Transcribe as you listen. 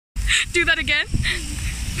Do that again.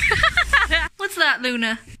 What's that,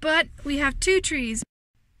 Luna? But we have 2 trees.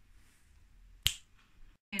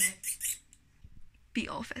 Be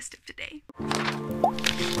all festive today.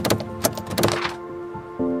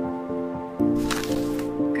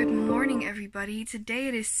 Good morning, everybody. Today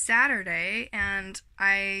it is Saturday, and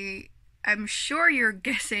I'm sure you're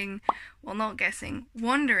guessing, well, not guessing,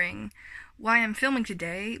 wondering why I'm filming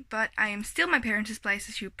today, but I am still at my parents' place,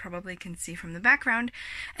 as you probably can see from the background,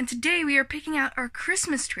 and today we are picking out our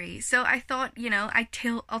Christmas tree. So I thought, you know,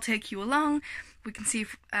 I'll take you along. We can see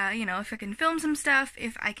if, you know, if I can film some stuff,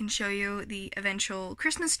 if I can show you the eventual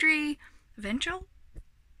Christmas tree. Eventual?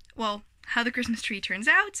 Well, how the Christmas tree turns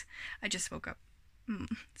out. I just woke up.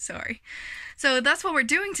 Sorry. So that's what we're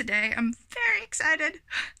doing today. I'm very excited.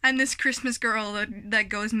 I'm this Christmas girl that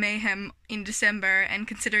goes mayhem in December, and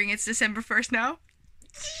considering it's December 1st now.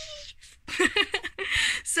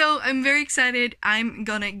 So I'm very excited. I'm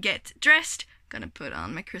gonna get dressed, gonna put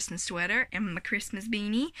on my Christmas sweater and my Christmas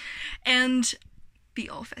beanie, and be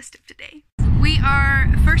all festive today. We are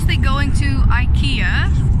firstly going to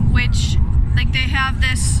IKEA, which, like, they have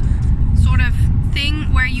this sort of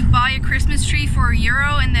thing where you buy a Christmas tree for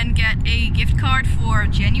 €1 and then get a gift card for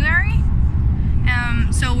January.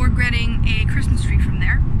 So we're getting a Christmas tree from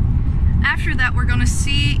there. After that, we're gonna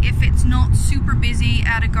see if it's not super busy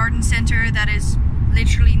at a garden center that is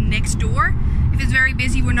literally next door. If it's very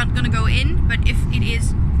busy, we're not gonna go in, but if it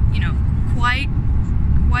is, you know, quite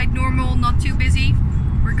normal, not too busy,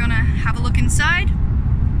 we're gonna have a look inside,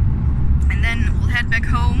 and then we'll head back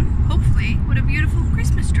home, hopefully with a beautiful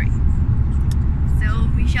Christmas tree. So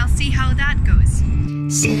we shall see how that goes.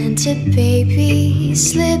 Santa baby,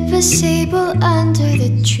 slip a sable under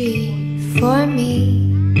the tree for me.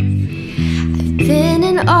 I've been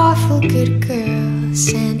an awful good girl,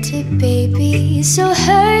 Santa baby, so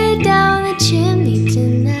hurry down the chimney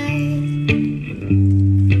tonight.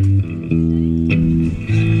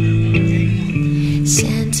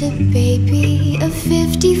 Santa baby, a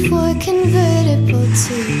 54 convertible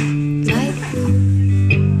to light blue.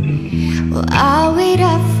 Well, I'll wait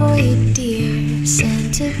up for you, dear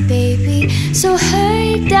Santa baby, so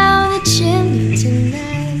hurry down the chimney tonight.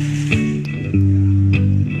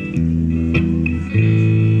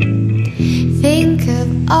 Think of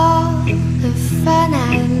all the fun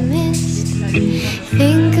I've missed.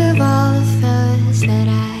 Think of all the fellas that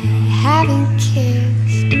I haven't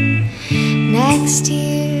kissed. Next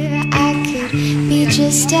year I could be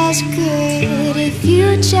just as good if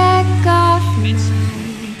you check off my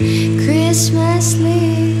Christmas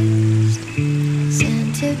list.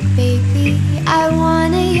 Santa baby, I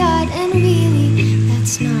want a yacht, and really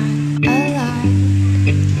that's not a lot.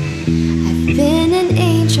 I've been an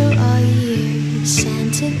angel all year,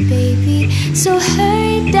 Santa baby, so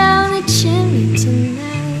hurry down the chimney tonight.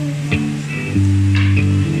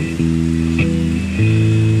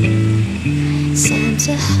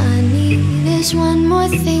 Santa honey, there's one more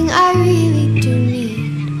thing I really do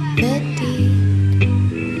need, the deed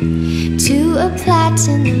to a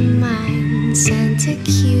platinum mine, Santa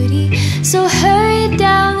cutie, so hurry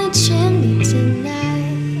down the chimney tonight.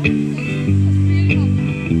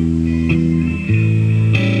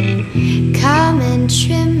 Come and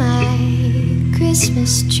trim my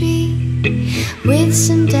Christmas tree with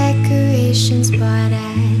some decorations bought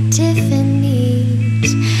at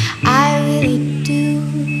Tiffany's. I really do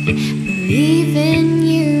believe in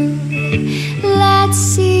you. Let's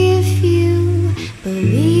see if you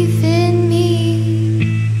believe in me.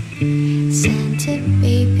 Santa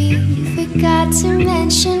baby, forgot to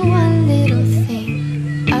mention one little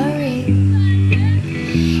thing, a ring.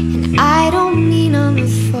 And I don't mean on the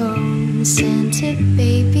phone, Santa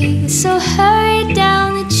baby, so hurry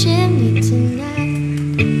down the chimney tonight.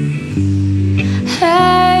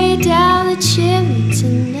 Hurry down the chimney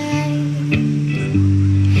tonight.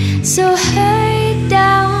 So hurry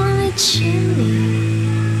down the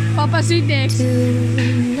chimney. Papa, sit next.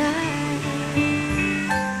 Tonight.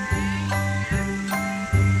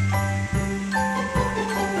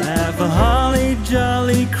 Have a holly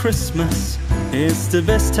jolly Christmas, it's the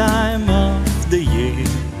best time of the year.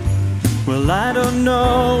 Well, I don't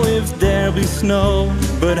know if there'll be snow,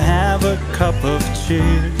 but have a cup of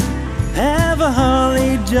cheer. Have a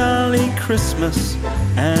holly jolly Christmas,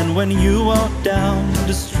 and when you walk down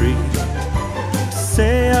the street,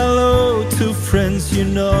 say hello to friends you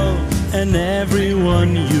know and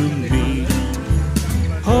everyone you meet.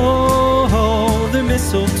 Ho, ho, the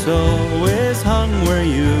mistletoe is hung where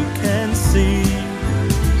you can see.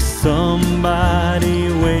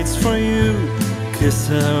 Somebody waits for you, kiss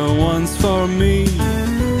her once for me.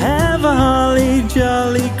 Have a holly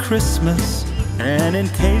jolly Christmas, And in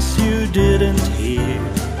case you didn't hear,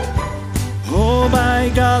 oh by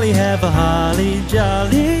golly, have a holly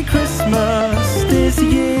jolly Christmas this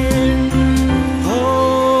year.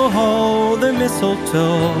 Ho ho, the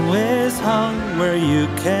mistletoe is hung where you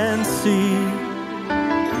can see.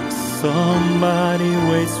 Somebody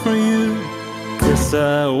waits for you, this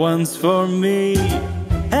one's for me.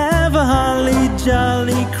 Have a holly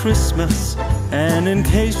jolly Christmas. And in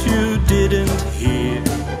case you didn't hear,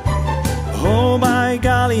 oh by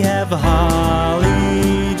golly, have a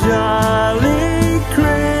holly jolly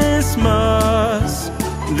Christmas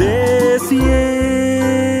this year.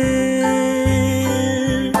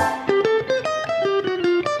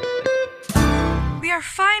 We are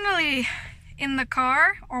finally in the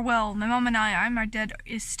car, or well, my mom and I are. My dad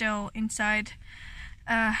is still inside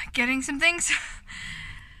getting some things.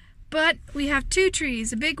 But we have two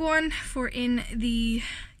trees, a big one for in the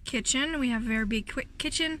kitchen. We have a very big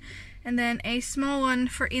kitchen, and then a small one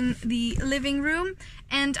for in the living room.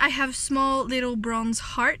 And I have small little bronze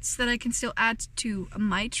hearts that I can still add to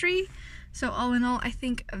my tree. So all in all, I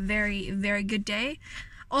think a very, very good day.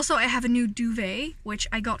 Also, I have a new duvet, which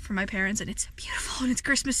I got from my parents, and it's beautiful, and it's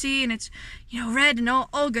Christmassy, and it's, you know, red and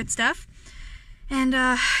all good stuff. And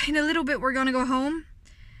in a little bit, we're gonna go home.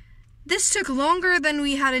 This took longer than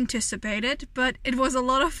we had anticipated, but it was a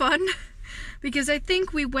lot of fun because I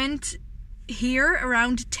think we went here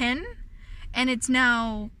around 10 and it's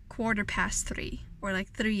now 3:15 or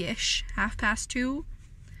like 3-ish, 2:30.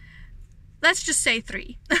 Let's just say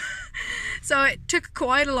 3. So it took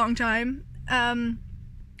quite a long time,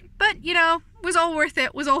 but you know, it was all worth it,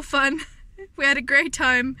 it was all fun. We had a great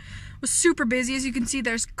time. It was super busy. As you can see,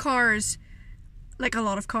 there's cars, like a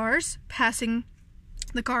lot of cars passing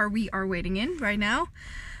the car we are waiting in right now.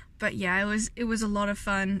 But yeah, it was a lot of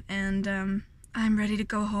fun, and I'm ready to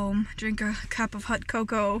go home, drink a cup of hot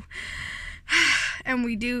cocoa, and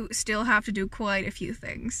we do still have to do quite a few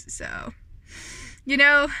things, so you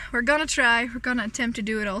know, we're gonna attempt to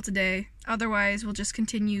do it all today. Otherwise we'll just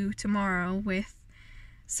continue tomorrow with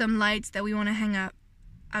some lights that we want to hang up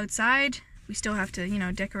outside. We still have to, you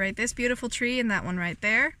know, decorate this beautiful tree and that one right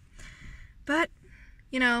there, but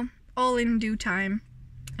you know, all in due time.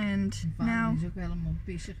 And now,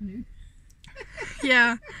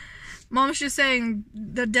 yeah, Mom's just saying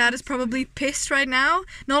that Dad is probably pissed right now.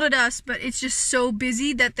 Not at us, but it's just so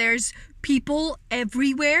busy that there's people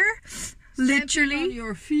everywhere. Literally. Stepping on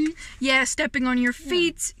your feet. Yeah, stepping on your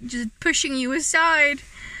feet, just pushing you aside.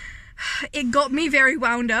 It got me very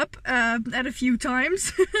wound up at a few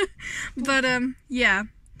times. But yeah.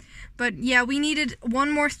 But yeah, we needed one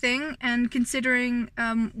more thing, and considering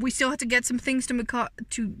we still had to get some things to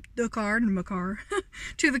the car,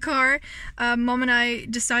 Mom and I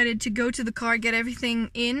decided to go to the car, get everything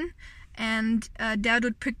in, and Dad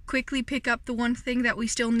would quickly pick up the one thing that we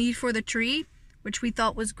still need for the tree, which we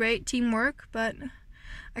thought was great teamwork, but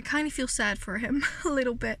I kind of feel sad for him a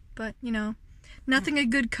little bit, but you know, nothing a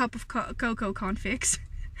good cup of cocoa can't fix.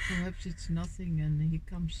 Perhaps it's nothing and he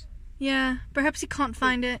comes. Yeah, perhaps he can't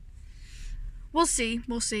find it. We'll see.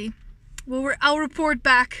 I'll report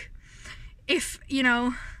back if, you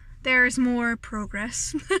know, there's more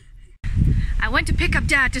progress. I went to pick up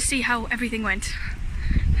Dad to see how everything went.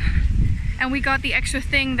 And we got the extra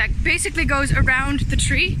thing that basically goes around the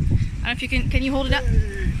tree. I don't know if you can you hold it up?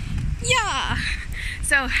 Yeah!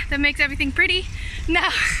 So that makes everything pretty.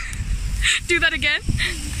 Now, do that again.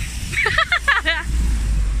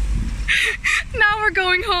 Now we're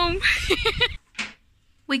going home.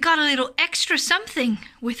 We got a little extra something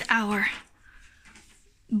with our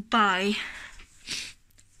buy.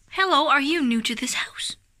 Hello, are you new to this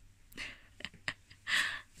house?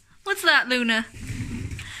 What's that, Luna?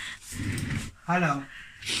 Hello.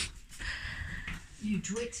 You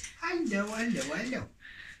do it. Hello.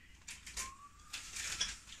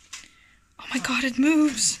 Oh my god, it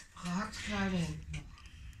moves.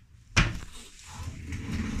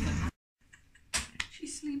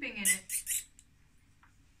 She's sleeping in it.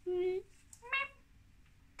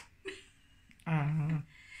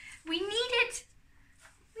 We need it.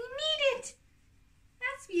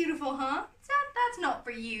 That's beautiful, huh? That's not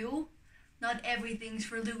for you. Not everything's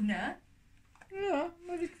for Luna. Ja,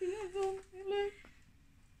 maar ik vind het wel heel leuk.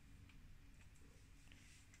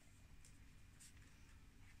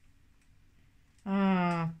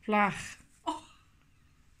 Ah, plaag. Oh,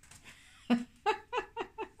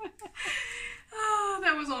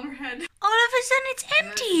 that was on her head. All of a sudden it's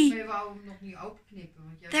empty. We wou hem nog niet openknippen.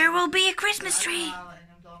 Want jij There will be a Christmas tree. en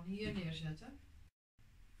hem dan hier neerzetten.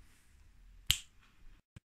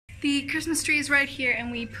 The Christmas tree is right here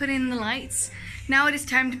and we put in the lights. Now it is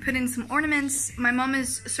time to put in some ornaments. My mom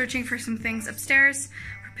is searching for some things upstairs,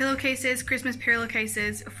 for pillowcases, Christmas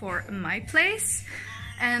pillowcases for my place.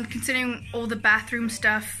 And considering all the bathroom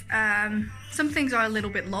stuff, some things are a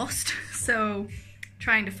little bit lost, so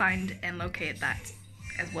trying to find and locate that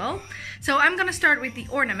as well. So I'm gonna start with the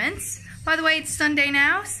ornaments. By the way, it's Sunday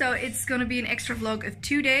now, so it's gonna be an extra vlog of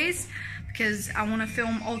 2 days because I wanna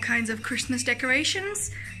film all kinds of Christmas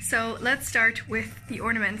decorations. So let's start with the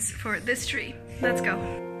ornaments for this tree. Let's go.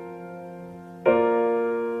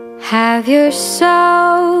 Have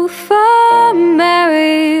yourself a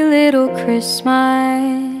merry little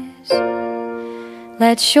Christmas.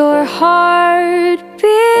 Let your heart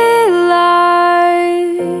be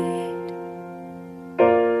light.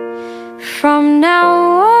 From now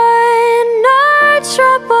on, our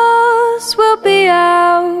troubles will be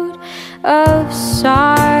out of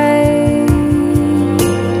sight.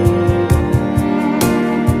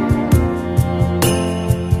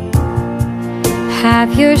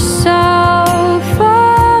 Have yourself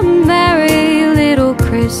a merry little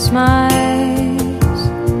Christmas.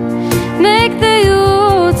 Make the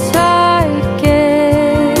Yuletide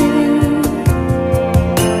gay.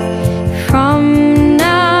 From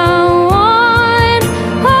now on,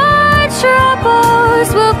 our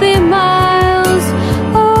troubles will be miles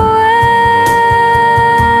away.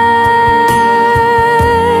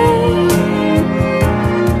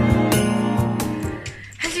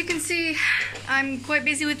 As you can see, I'm quite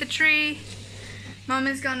busy with the tree. Mom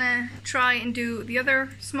is gonna try and do the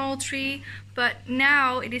other small tree, but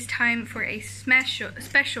now it is time for a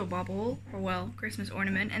special bauble, or well, Christmas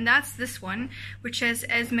ornament, and that's this one, which says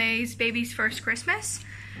Esmay's Baby's First Christmas.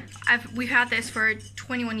 We've had this for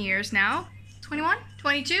 21 years now. 21?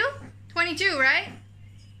 22? 22, right?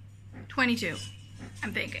 22,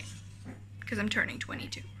 I'm thinking, because I'm turning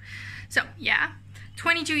 22. So yeah,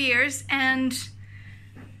 22 years, and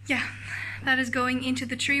yeah, that is going into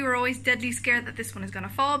the tree. We're always deadly scared that this one is gonna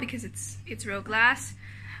fall because it's real glass.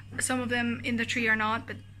 Some of them in the tree are not,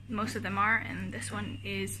 but most of them are, and this one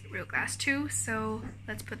is real glass too, so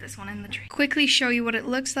let's put this one in the tree. Quickly show you what it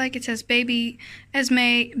looks like. It says Baby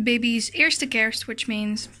Esmay Baby's Eerste Kerst, which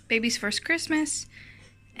means baby's first Christmas,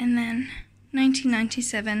 and then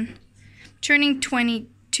 1997, turning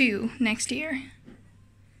 22 next year,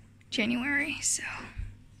 January, so.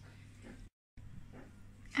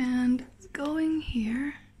 And going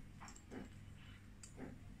here.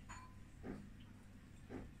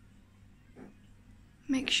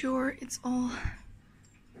 Make sure it's all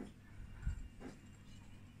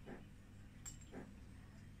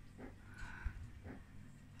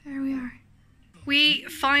there. We are. We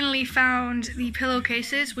finally found the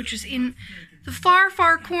pillowcases, which is in the far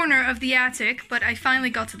corner of the attic, but I finally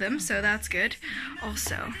got to them, so that's good.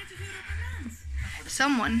 Also,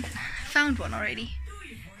 someone found one already.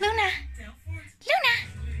 Luna! Luna!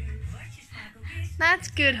 That's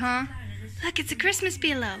good, huh? Look, it's a Christmas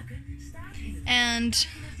pillow. And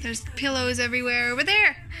there's pillows everywhere over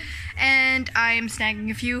there. And I am snagging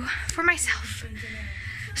a few for myself.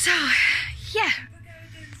 So, yeah.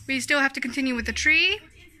 We still have to continue with the tree.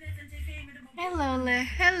 Hello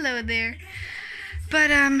there.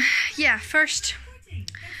 But, yeah, first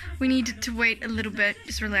we need to wait a little bit.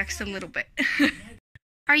 Just relax a little bit.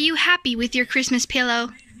 Are you happy with your Christmas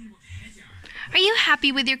pillow? Are you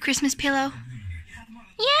happy with your Christmas pillow?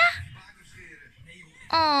 Yeah?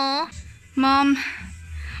 Aww. Mom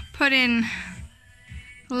put in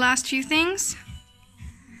the last few things.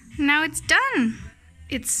 Now it's done.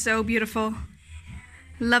 It's so beautiful.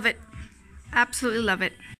 Love it. Absolutely love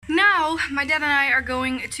it. Now, my dad and I are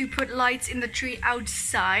going to put lights in the tree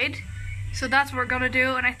outside. So that's what we're gonna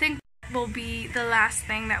do, and I think will be the last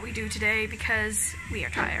thing that we do today because we are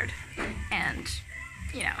tired. And,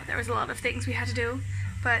 you know, there was a lot of things we had to do.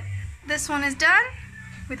 But this one is done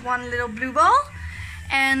with one little blue ball.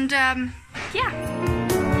 And, yeah.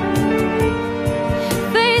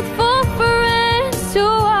 Faithful friends who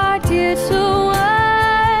are dear to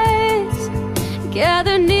us,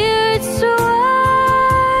 gather near to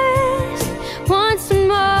us once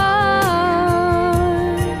more.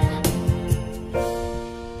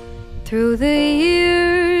 Through the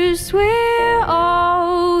years we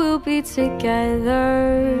all will be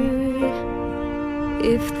together,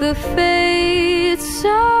 if the fates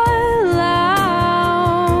allow.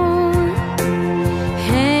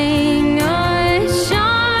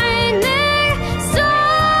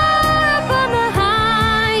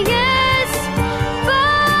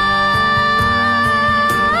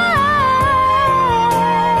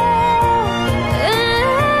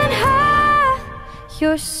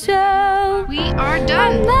 Yourself. We are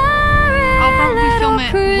done.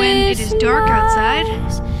 dark outside,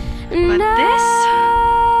 but this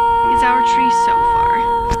is our tree so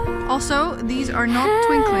far. Also, these are not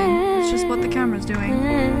twinkling, it's just what the camera's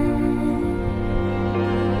doing.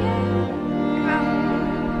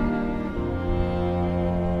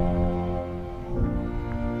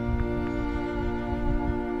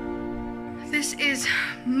 This is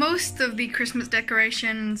most of the Christmas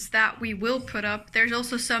decorations that we will put up. There's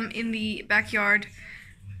also some in the backyard.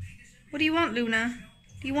 What do you want, Luna?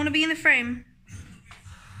 Do you want to be in the frame?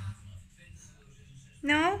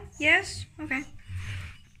 No? Yes? Okay.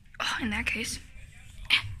 Oh, in that case,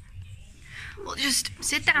 we'll just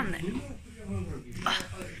sit down then. Oh,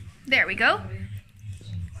 there we go.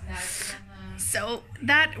 So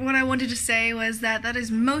what I wanted to say was that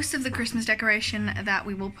is most of the Christmas decoration that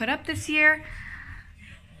we will put up this year.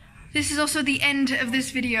 This is also the end of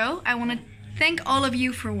this video. I want to thank all of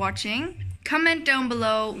you for watching. Comment down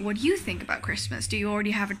below what you think about Christmas. Do you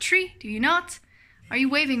already have a tree? Do you not? Are you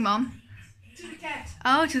waving, Mom? To the cat.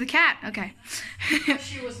 Oh, to the cat. Okay.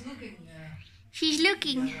 She was looking. She's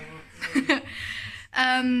looking.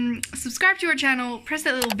 Subscribe to our channel, press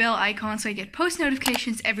that little bell icon so you get post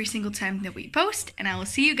notifications every single time that we post, and I will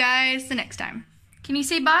see you guys the next time. Can you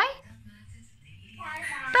say bye?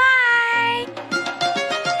 Bye! Bye!